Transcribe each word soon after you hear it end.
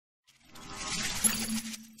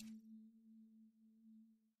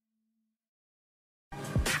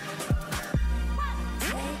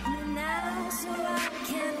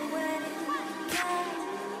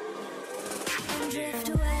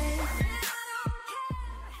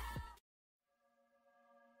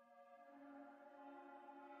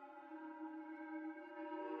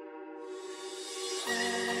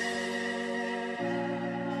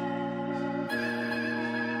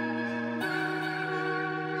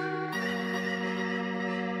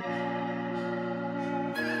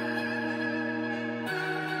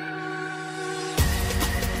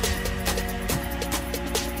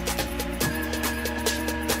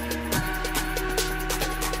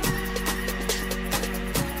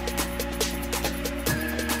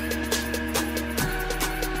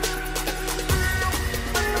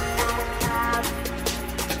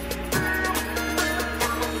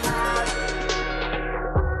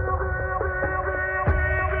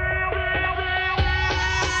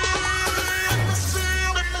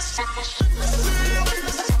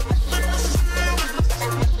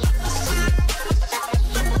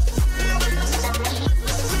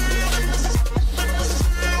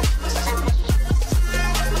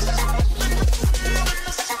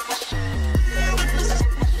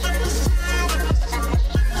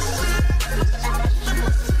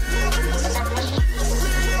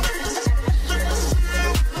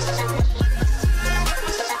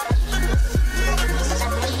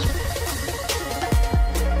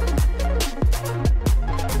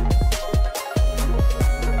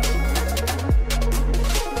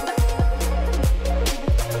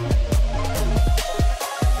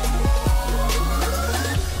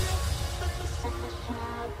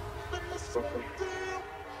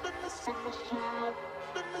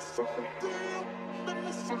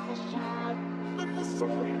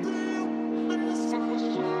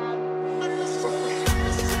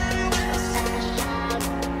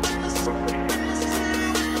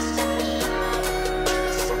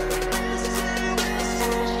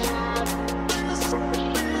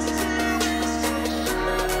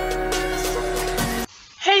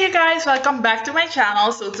guys, welcome back to my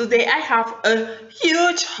channel. So today I have a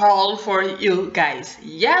huge haul for you guys.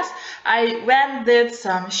 Yes, I did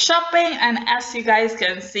some shopping, and as you guys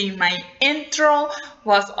can see, my intro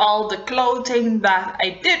was all the clothing that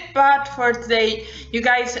I did buy for today. You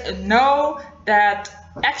guys know that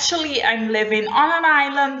actually I'm living on an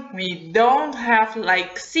island. We don't have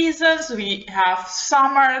like seasons. We have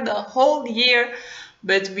summer the whole year,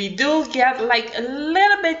 but we do get like a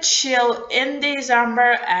little bit chill in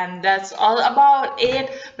December, and that's all about it.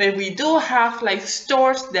 But we do have like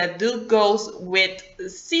stores that do goes with the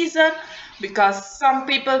season, because some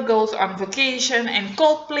people goes on vacation in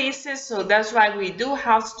cold places, so that's why we do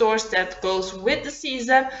have stores that goes with the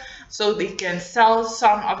season, so they can sell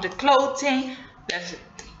some of the clothing that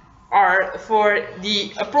are for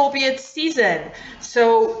the appropriate season.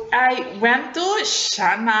 So I went to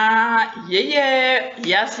Shana.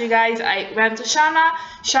 Yes, you guys, I went to Shana.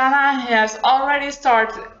 Shana has already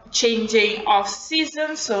started changing of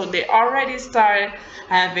season, so they already started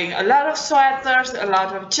having a lot of sweaters, a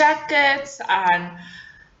lot of jackets, and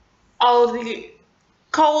all the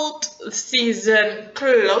cold season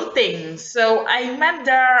clothing. So I went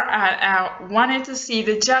there and I wanted to see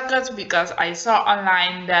the jackets, because I saw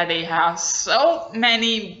online that they have so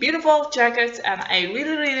many beautiful jackets, and I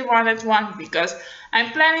really wanted one, because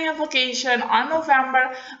I'm planning a vacation on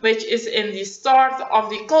November, which is in the start of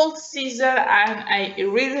the cold season, and I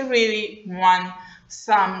really want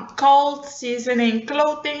some cold seasoning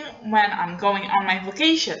clothing when I'm going on my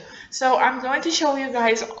vacation. So I'm going to show you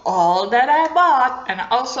guys all that I bought, and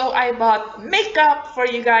also I bought makeup for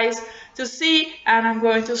you guys to see, and I'm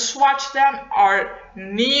going to swatch them. Are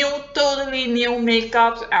new, totally new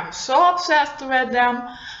makeups. I'm so obsessed with them,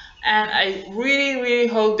 and I really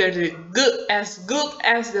hope that they're good as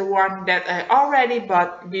the one that I already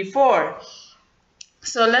bought before.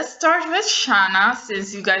 So let's start with Shana,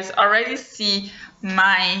 since you guys already see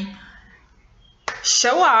my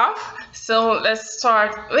show off. So let's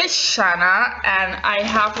start with Shana, and I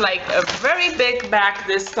have like a very big bag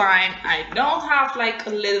this time. I don't have like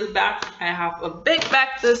a little bag, I have a big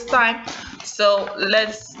bag this time. So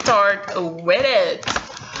let's start with it.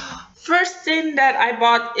 First thing that I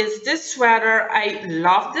bought is this sweater. I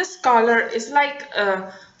love this color. It's like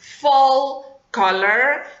a fall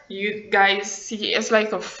color. You guys see, it's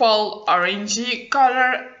like a fall orangey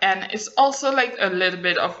color, and it's also like a little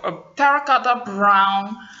bit of a terracotta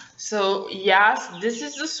brown. So yes, this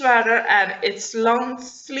is the sweater, and it's long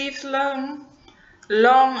sleeves, long,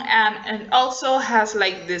 and it also has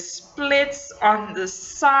like this splits on the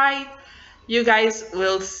side. You guys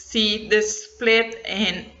will see this split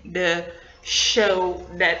in the show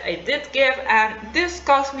that I did give, and this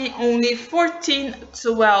cost me only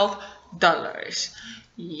 $14-12.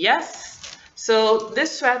 Yes, so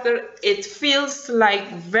this sweater, it feels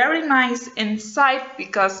like very nice inside,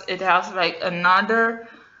 because it has like another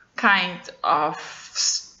kind of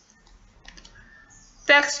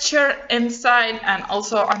texture inside, and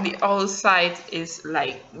also on the outside is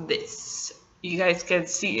like this. You guys can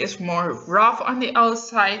see it's more rough on the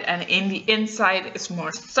outside, and in the inside it's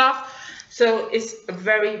more soft. So it's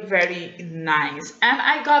very nice, and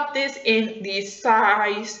I got this in the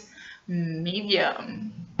size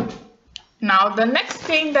medium. Now the next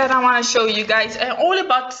thing that I want to show you guys, I only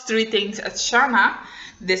bought 3 things at Shana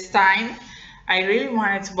this time. I really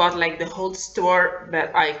wanted to buy like the whole store,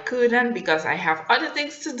 but I couldn't because I have other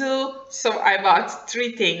things to do. So I bought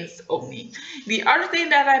 3 things only. The other thing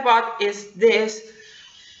that I bought is this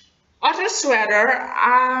other sweater.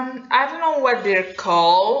 I don't know what they're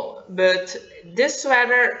called, but this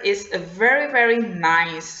sweater is a very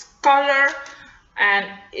nice color, and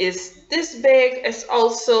is this big. It's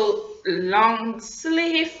also long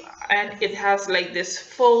sleeve, and it has like this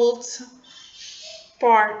fold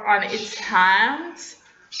part on its hands.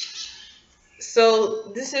 So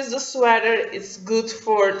this is the sweater. It's good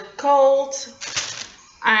for the cold,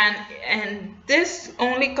 and this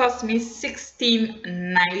only cost me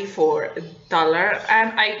 $16.94,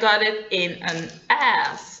 and I got it in an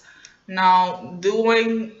S. Now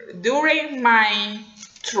during my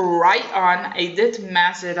try on, I did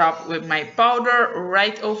mess it up with my powder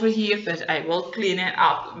right over here, but I will clean it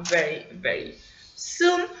up very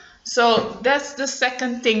soon. So that's the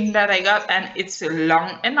second thing that I got, and it's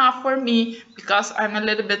long enough for me because I'm a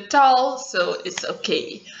little bit tall, so it's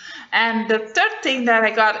okay. And the third thing that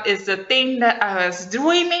I got is the thing that I was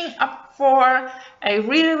dreaming up for. I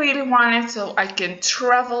really wanted, so I can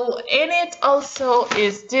travel in it also,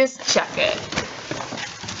 is this jacket.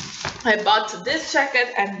 I bought this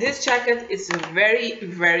jacket, and this jacket is very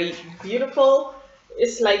beautiful.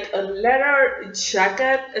 It's like a leather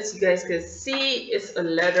jacket. As you guys can see, it's a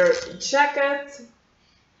leather jacket.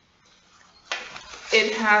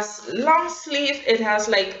 It has long sleeve. It has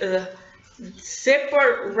like a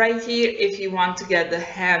zipper right here if you want to get the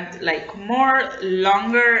hand like more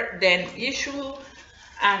longer than usual.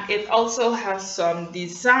 And it also has some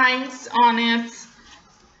designs on it.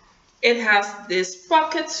 It has these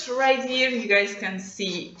pockets right here. You guys can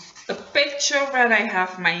see a picture when I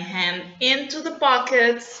have my hand into the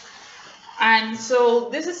pockets. And so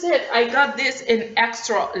this is it. I got this in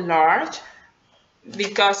extra large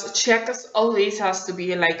because checkers always has to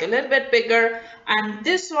be like a little bit bigger, and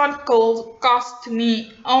this one cost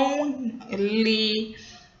me only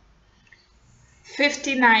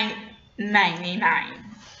 $59.99.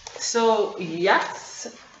 So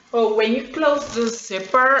yes. Oh, when you close the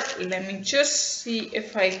zipper, let me just see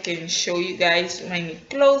if I can show you guys when you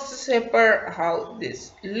close the zipper how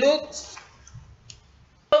this looks.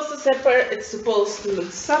 Close the zipper, it's supposed to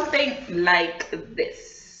look something like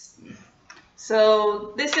this.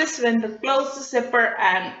 So this is when you close the zipper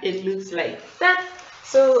and it looks like that.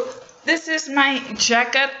 So this is my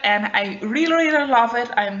jacket and I really love it.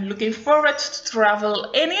 I'm looking forward to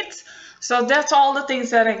travel in it. So that's all the things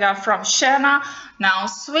that I got from Shena. Now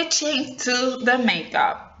switching to the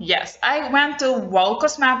makeup. Yes, I went to Wow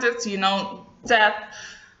Cosmetics. You know that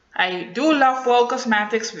I do love Wow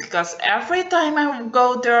Cosmetics because every time I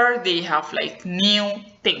go there, they have like new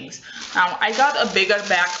things. Now I got a bigger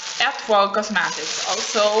bag at Wow Cosmetics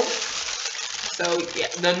also. So yeah,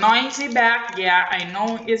 the noisy bag, yeah, I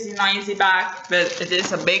know it's a noisy bag, but it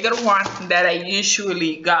is a bigger one that I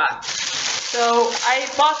usually got. So I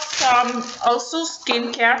bought some also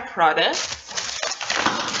skincare products.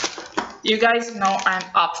 You guys know I'm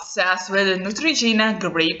obsessed with the Neutrogena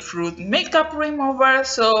Grapefruit Makeup Remover.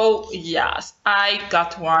 So yes, I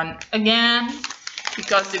got one again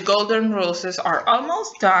because the golden roses are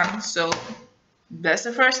almost done. So that's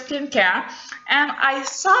the first skincare. And I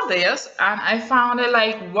saw this and I found it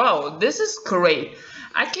like, wow, this is great.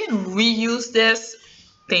 I can reuse this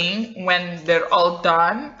thing when they're all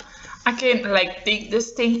done. I can like take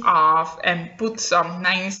this thing off and put some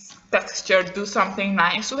nice texture, do something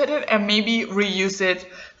nice with it, and maybe reuse it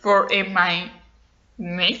for in my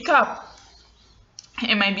makeup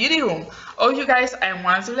in my beauty room. Oh, you guys, I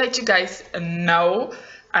wanted to let you guys know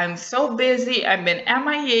I'm so busy. I've been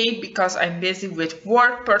MIA because I'm busy with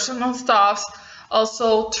work, personal stuff,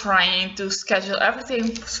 also trying to schedule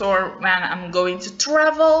everything for when I'm going to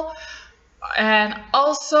travel. And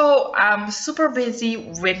also I'm super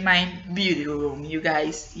busy with my beauty room, you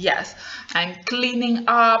guys. Yes, I'm cleaning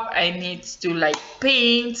up. I need to like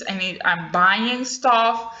paint. I'm buying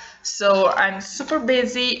stuff, so I'm super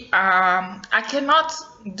busy. I cannot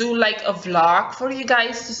do like a vlog for you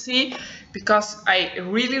guys to see because I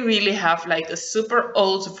really have like a super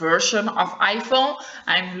old version of iPhone.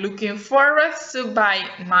 I'm looking forward to buy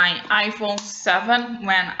my iPhone 7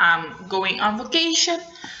 when I'm going on vacation.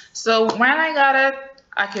 So when I got it,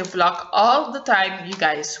 I can vlog all the time you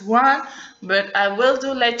guys want, but I will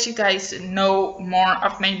let you guys know more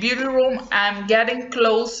of my beauty room. I'm getting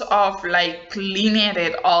close of like cleaning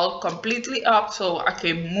it all completely up so I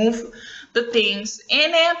can move the things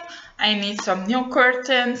in it. I need some new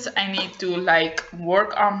curtains. I need to like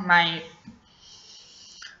work on my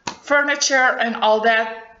furniture and all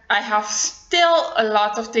that. I have still a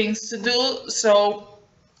lot of things to do, so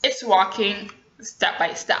it's walking step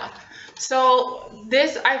by step. So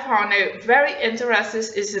this I found it very interesting.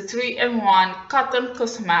 Is a 3-in-1 cotton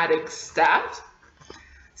cosmetics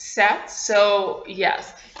set. So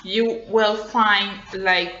yes, you will find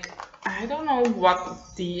like, I don't know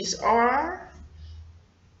what these are.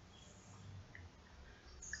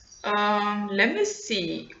 Let me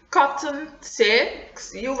see. Cotton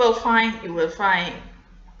 6. You will find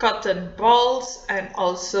cotton balls and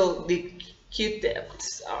also the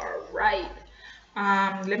Q-tips. All right.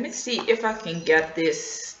 Let me see if I can get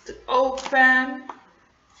this to open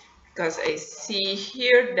because I see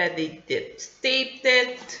here that they did tape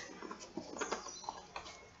it.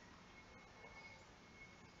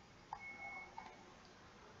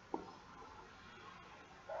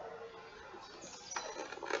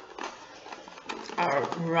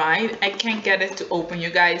 Alright, I can't get it to open,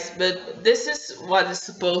 you guys, but this is what it's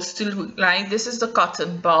supposed to look like. This is the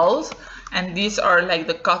cotton balls, and these are like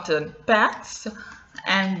the cotton pads,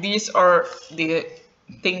 and these are the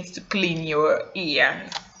things to clean your ear.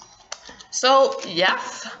 So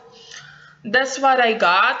yes, that's what I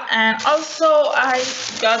got. And also I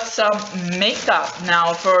got some makeup.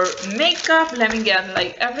 Now for makeup, let me get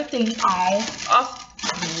like everything out of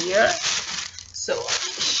here so I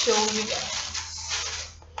can show you guys.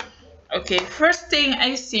 Okay, first thing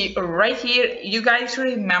I see right here, you guys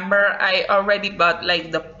remember I already bought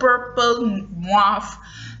like the purple mauve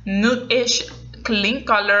nude-ish clean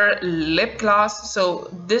color lip gloss. So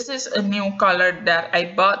this is a new color that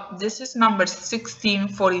I bought. This is number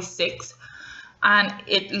 1646 and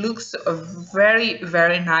it looks very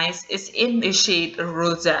nice. It's in the shade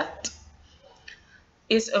Rosette.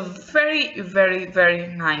 It's a very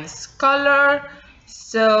nice color.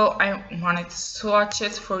 So I wanted to swatch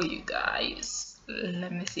it for you guys.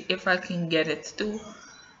 Let me see if I can get it to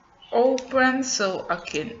open so I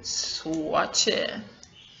can swatch it.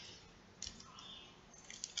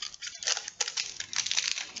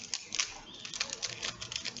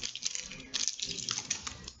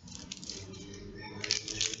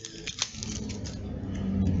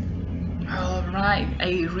 Alright,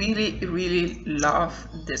 I really love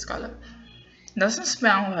this color. Doesn't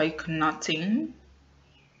smell like nothing.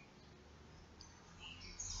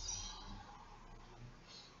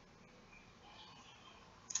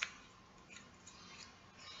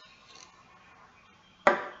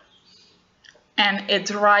 And it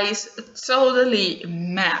dries totally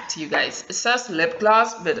matte, you guys. It says lip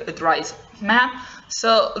gloss, but it dries matte.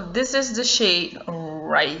 So this is the shade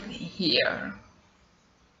right here.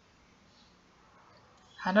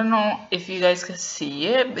 I don't know if you guys can see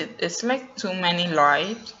it, but it's like too many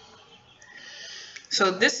lights.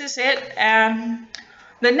 So this is it. And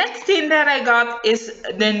the next thing that I got is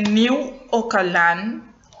the new Okalan.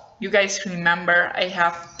 You guys remember I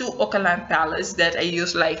have two Okalan palettes that I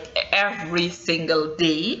use like every single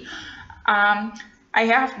day. I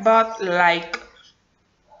have bought like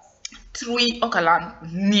 3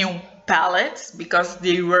 Okalan new palettes because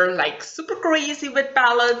they were like super crazy with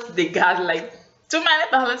palettes. They got like too many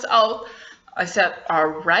palettes out. I said,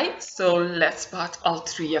 alright, so let's bought all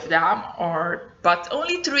 3 of them, or but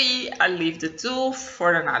only 3. I'll leave the 2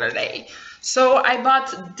 for another day. So I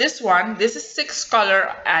bought this one. This is 6 color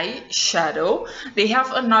eyeshadow. They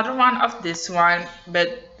have another one of this one,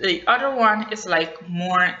 but the other one is like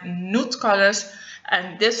more nude colors,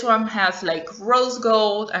 and this one has like rose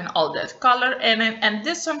gold and all that color in it, and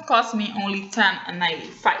this one cost me only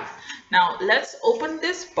 $10.95. Now let's open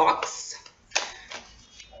this box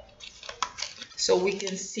so we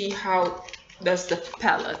can see how does the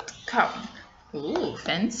palette come. Ooh,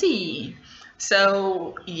 fancy.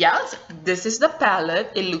 So yes, this is the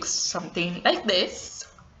palette. It looks something like this.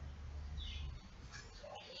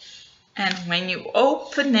 And when you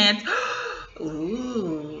open it,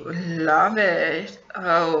 ooh, love it.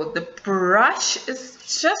 Oh, the brush is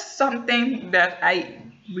just something that I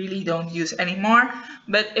really don't use anymore,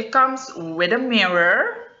 but it comes with a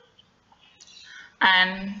mirror.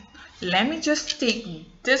 And let me just take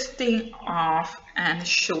this thing off and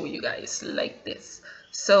show you guys like this.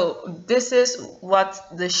 So this is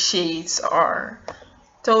what the shades are.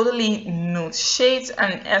 Totally nude shades,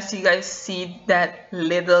 and as you guys see, that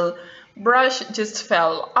little brush just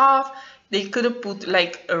fell off. They could have put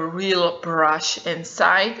like a real brush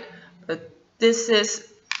inside, but this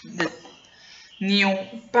is the new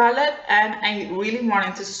palette and I really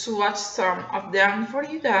wanted to swatch some of them for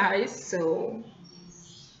you guys. So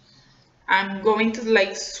I'm going to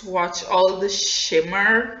like swatch all the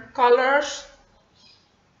shimmer colors.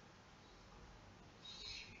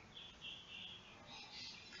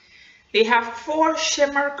 They have 4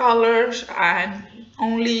 shimmer colors and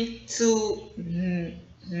only 2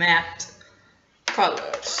 matte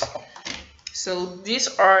colors. So these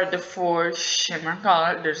are the 4 shimmer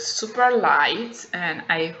colors. They're super light and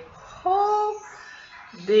I hope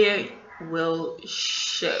they will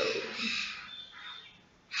show.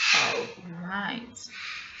 Alright.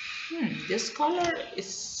 This color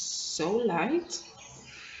is so light.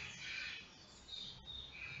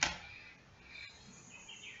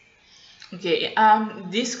 Okay,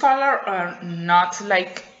 these color are not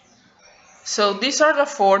like, so these are the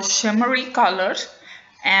 4 shimmery colors,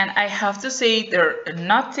 and I have to say they're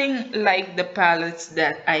nothing like the palettes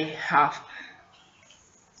that I have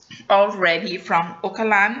already from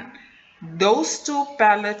Okalan. Those 2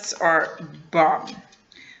 palettes are bomb.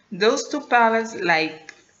 Those 2 palettes,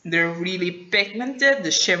 like, they're really pigmented.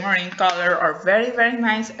 The shimmering color are very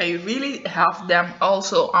nice. I really have them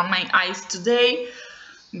also on my eyes today,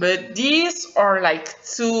 but these are like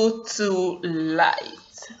too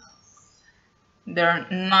light. They're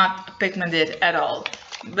not pigmented at all.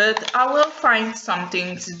 But I will find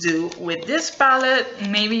something to do with this palette.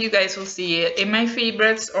 Maybe you guys will see it in my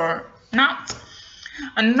favorites or not.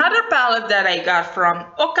 Another palette that I got from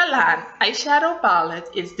Okalan eyeshadow palette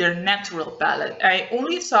is their natural palette. I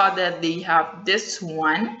only saw that they have this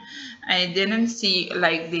one. I didn't see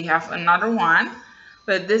like they have another one.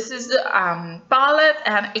 But this is the palette,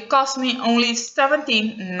 and it cost me only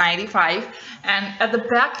 $17.95. And at the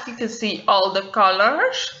back you can see all the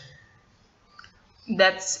colors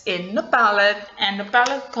that's in the palette, and the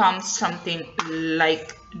palette comes something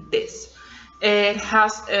like this. It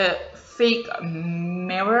has a fake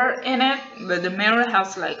mirror in it, but the mirror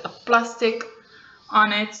has like a plastic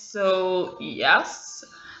on it, so yes.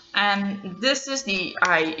 And this is the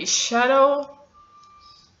eyeshadow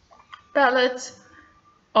palette.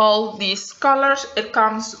 All these colors, it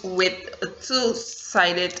comes with a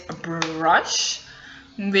two-sided brush,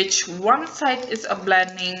 which one side is a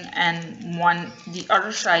blending and the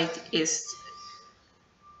other side is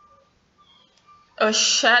a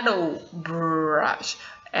shadow brush,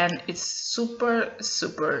 and it's super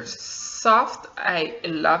soft. I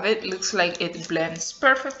love it. Looks like it blends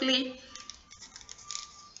perfectly.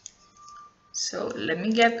 So let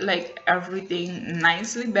me get like everything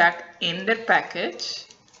nicely back in the package.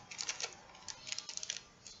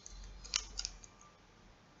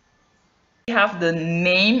 We have the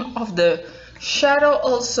name of the shadow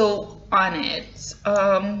also on it.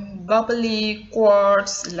 Bubbly,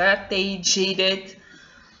 quartz, latte, jaded,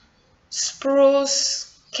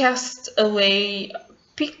 spruce, castaway,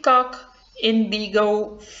 peacock,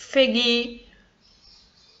 indigo, figgy,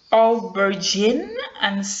 aubergine,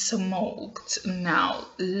 and smoked. Now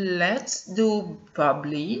let's do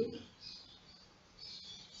bubbly.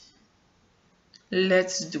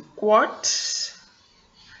 Let's do quartz.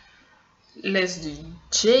 Let's do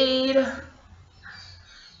jade.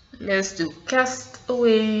 Let's do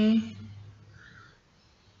castaway.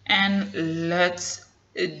 And let's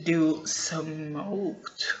do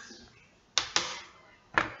smoked.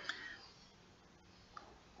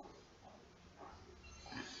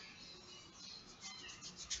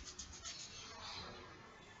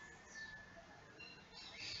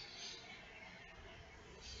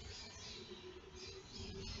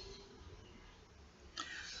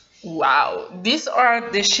 Wow, these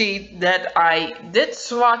are the shades that I did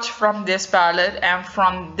swatch from this palette, and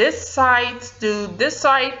from this side to this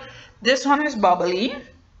side, this one is bubbly,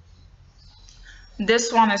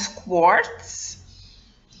 this one is quartz,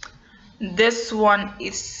 this one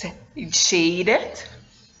is shaded,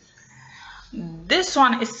 this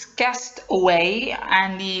one is castaway,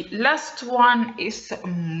 and the last one is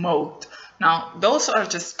smoked. Now those are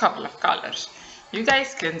just a couple of colors. You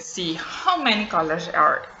guys can see how many colors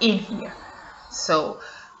are in here. So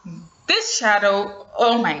this shadow,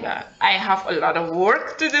 oh my god, I have a lot of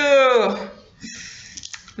work to do.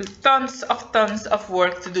 Tons of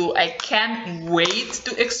work to do. I can't wait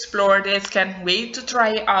to explore this, can't wait to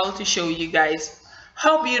try it out, to show you guys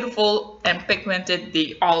how beautiful and pigmented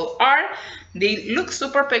they all are. They look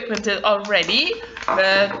super pigmented already,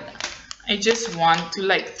 but I just want to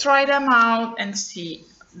like try them out and see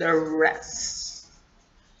the rest.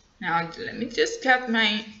 Now let me just get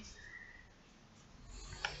my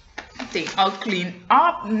thing all cleaned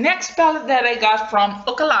up. Next palette that I got from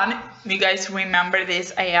Okalan, you guys remember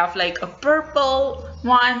this, I have like a purple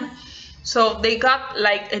one, so they got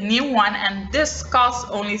like a new one, and this costs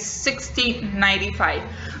only $16.95.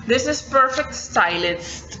 This is Perfect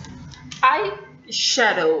Stylist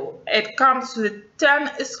eyeshadow. It comes with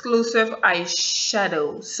 10 exclusive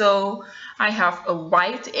eyeshadow. So I have a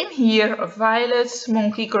white in here, a violet,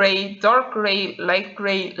 smoky gray, dark gray, light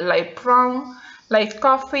brown, light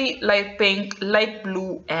coffee, light pink, light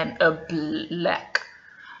blue, and a black.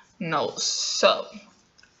 No, so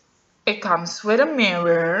it comes with a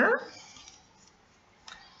mirror.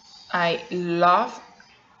 I love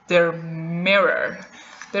their mirror.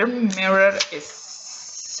 Their mirror is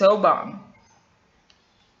so bomb.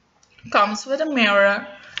 Comes with a mirror,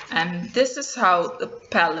 and this is how the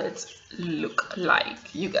palettes look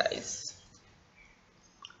like, you guys.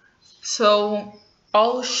 So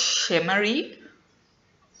all shimmery.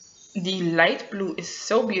 The light blue is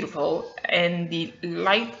so beautiful, and the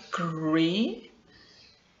light gray,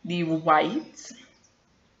 the white,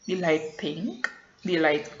 the light pink, the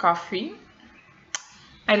light coffee.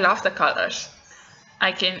 I love the colors.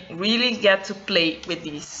 I can really get to play with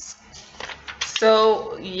these.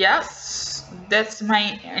 So yes, that's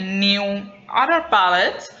my new other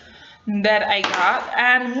palette that I got.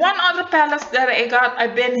 And one other palette that I got,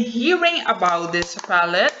 I've been hearing about this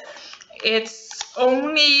palette. It's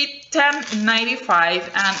only $10.95,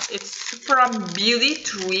 and it's from Beauty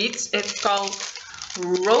Treats. It's called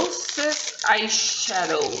Roses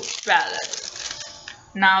Eyeshadow Palette.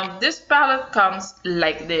 Now this palette comes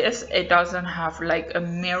like this. It doesn't have like a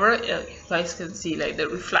mirror. You guys can see like the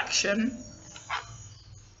reflection.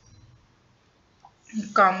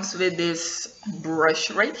 It comes with this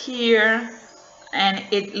brush right here, and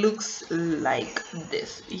it looks like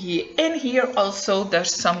this. In here also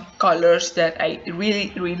there's some colors that I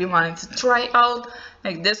really wanted to try out,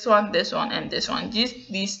 like this one, and this one.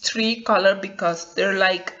 These three color, because they're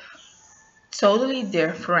like totally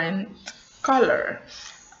different color.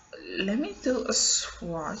 Let me do a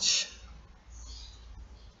swatch.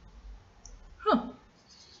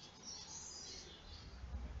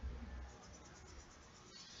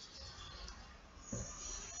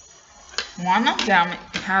 One of them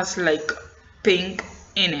has like pink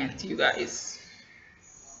in it, you guys.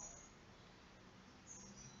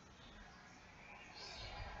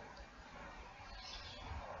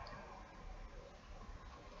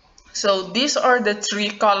 So these are the three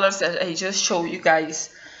colors that I just showed you guys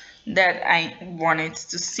that I wanted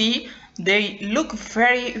to see. They look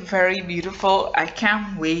very beautiful. I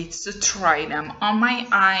can't wait to try them on my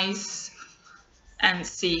eyes and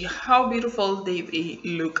see how beautiful they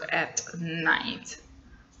look at night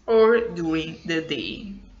or during the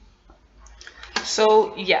day.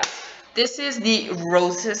 So yes, this is the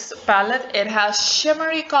Roses palette. It has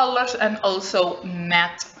shimmery colors and also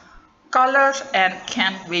matte colors, and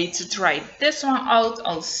can't wait to try this one out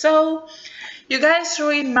also. You guys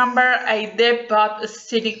remember I did bought a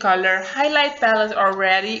City Color highlight palette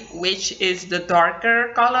already, which is the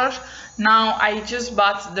darker colors. Now I just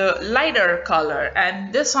bought the lighter color,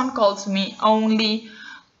 and this one costs me only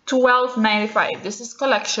 $12.95. This is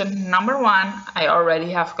collection number 1. I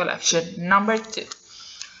already have collection number 2.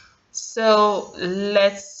 So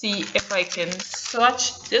let's see if I can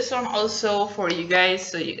swatch this one also for you guys,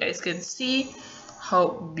 so you guys can see how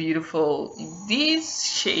beautiful these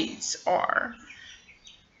shades are.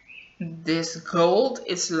 This gold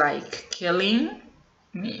is like killing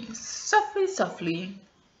me softly.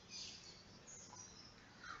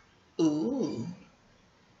 Ooh.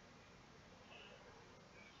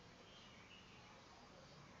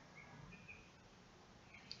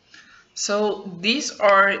 So these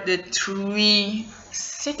are the 3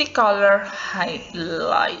 City Color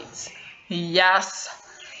highlights. Yes,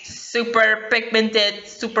 super pigmented,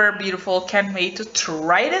 super beautiful. Can't wait to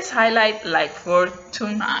try this highlight like for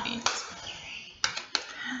tonight.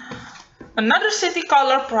 Another City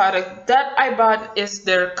Color product that I bought is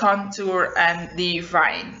their Contour and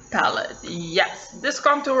Divine palette. Yes, this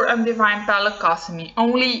Contour and Divine palette cost me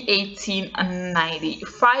only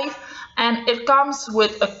 $18.95, and it comes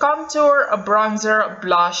with a contour, a bronzer, a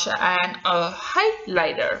blush, and a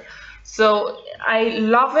highlighter. So I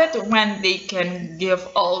love it when they can give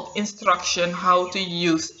all instruction how to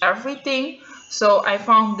use everything. So I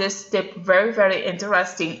found this tip very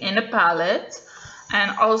interesting in the palette.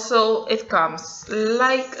 And also it comes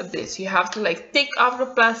like this. You have to like take off the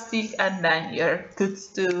plastic and then you're good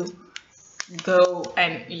to go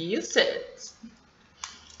and use it.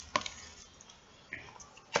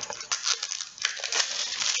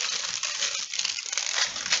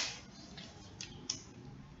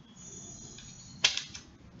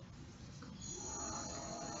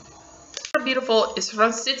 Beautiful is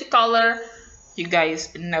from City Color. You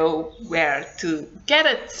guys know where to get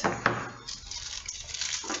it.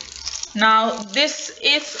 Now this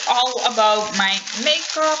is all about my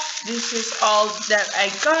makeup. This is all that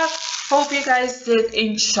I got. Hope you guys did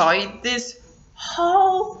enjoy this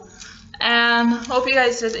haul, and hope you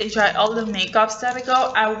guys did enjoy all the makeups that I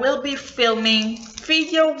got. I will be filming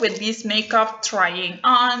video with this makeup, trying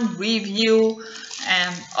on, review,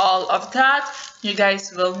 and all of that. You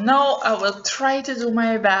guys will know. I will try to do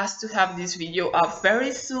my best to have this video up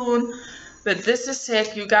very soon. But this is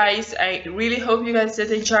it, you guys. I really hope you guys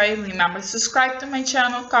did enjoy. Remember to subscribe to my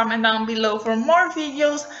channel, comment down below for more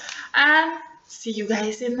videos, and see you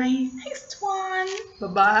guys in my next one. Bye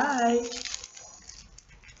bye.